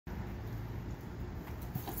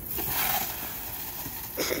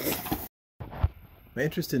My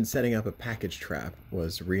interest in setting up a package trap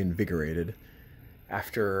was reinvigorated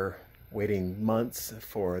after waiting months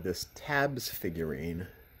for this Tabs figurine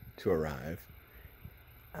to arrive.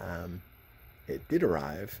 It did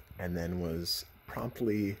arrive and then was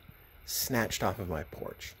promptly snatched off of my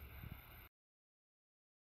porch.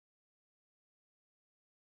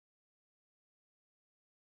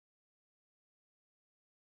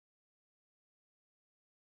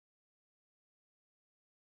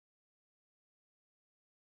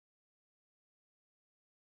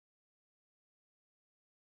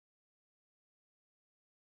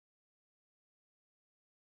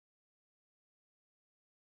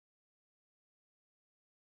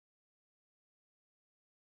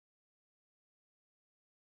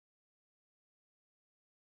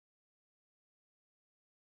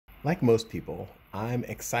 Like most people, I'm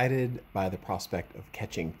excited by the prospect of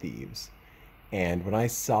catching thieves. And when I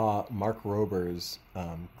saw Mark Rober's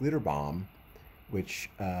glitter bomb, which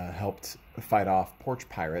helped fight off porch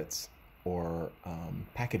pirates or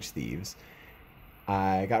package thieves,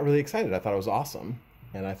 I got really excited. I thought it was awesome.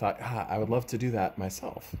 And I thought, I would love to do that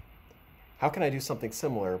myself. How can I do something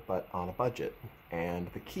similar but on a budget? And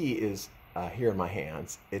the key is here in my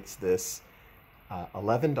hands. It's this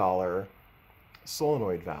 $11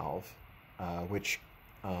 solenoid valve, which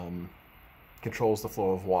controls the flow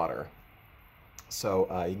of water. So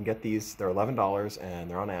you can get these, they're $11 and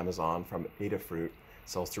they're on Amazon from Adafruit,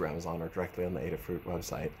 sells through Amazon or directly on the Adafruit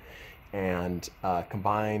website. And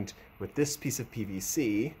combined with this piece of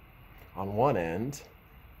PVC on one end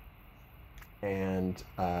and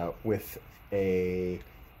with a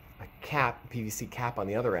PVC cap on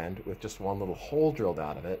the other end with just one little hole drilled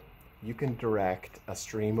out of it, you can direct a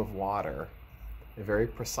stream of water very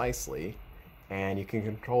precisely, and you can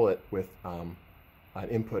control it with an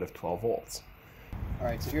input of 12 volts. All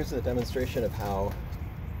right, so here's a demonstration of how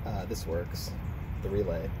this works, the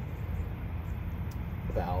relay,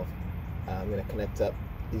 the valve. I'm going to connect up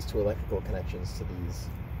these two electrical connections to these,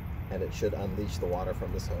 and it should unleash the water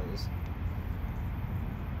from this hose.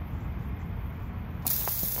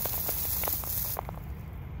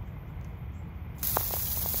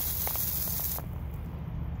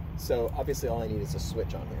 So obviously all I need is a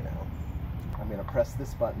switch on here now. I'm going to press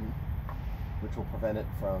this button, which will prevent it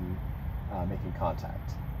from making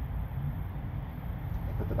contact.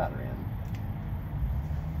 I put the battery in.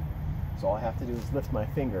 So all I have to do is lift my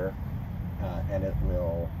finger and it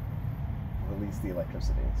will release the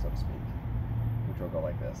electricity, so to speak, which will go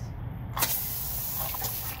like this.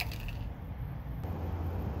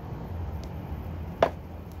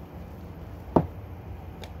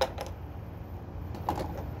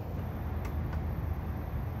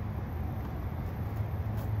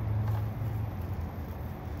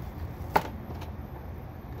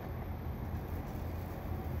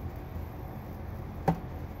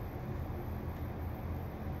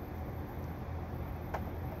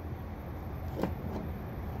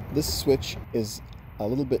 This switch is a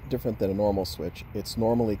little bit different than a normal switch. It's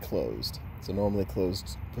normally closed. It's a normally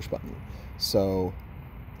closed push button. So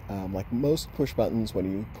like most push buttons,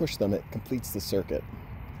 when you push them, it completes the circuit.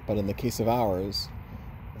 But in the case of ours,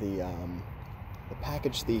 the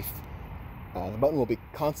package thief, the button will be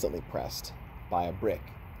constantly pressed by a brick.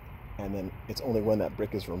 And then it's only when that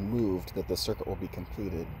brick is removed that the circuit will be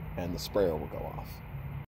completed and the sprayer will go off.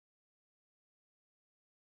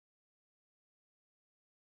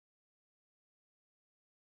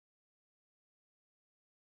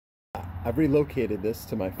 I've relocated this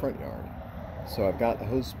to my front yard. So I've got the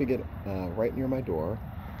hose spigot right near my door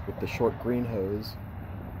with the short green hose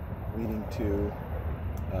leading to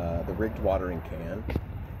the rigged watering can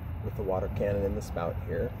with the water cannon in the spout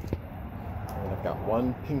here. And I've got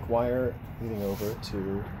one pink wire leading over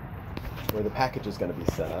to where the package is going to be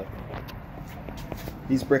set up.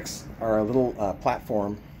 These bricks are a little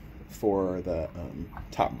platform for the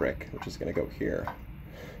top brick, which is going to go here.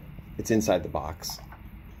 It's inside the box,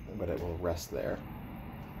 but it will rest there.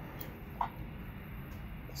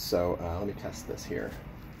 So let me test this here.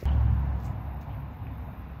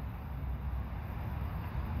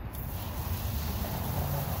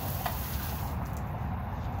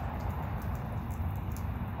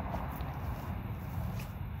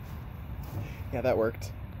 Yeah, that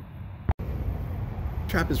worked.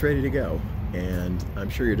 Trap is ready to go, and I'm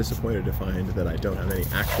sure you're disappointed to find that I don't have any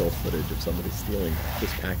actual footage of somebody stealing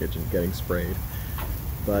this package and getting sprayed.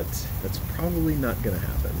 But that's probably not going to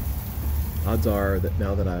happen. Odds are that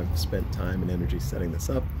now that I've spent time and energy setting this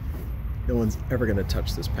up, no one's ever going to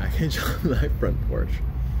touch this package on my front porch.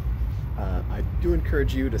 I do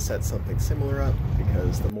encourage you to set something similar up,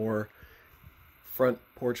 because the more front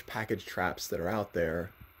porch package traps that are out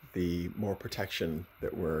there, the more protection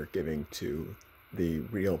that we're giving to the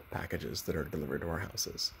real packages that are delivered to our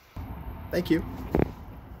houses. Thank you.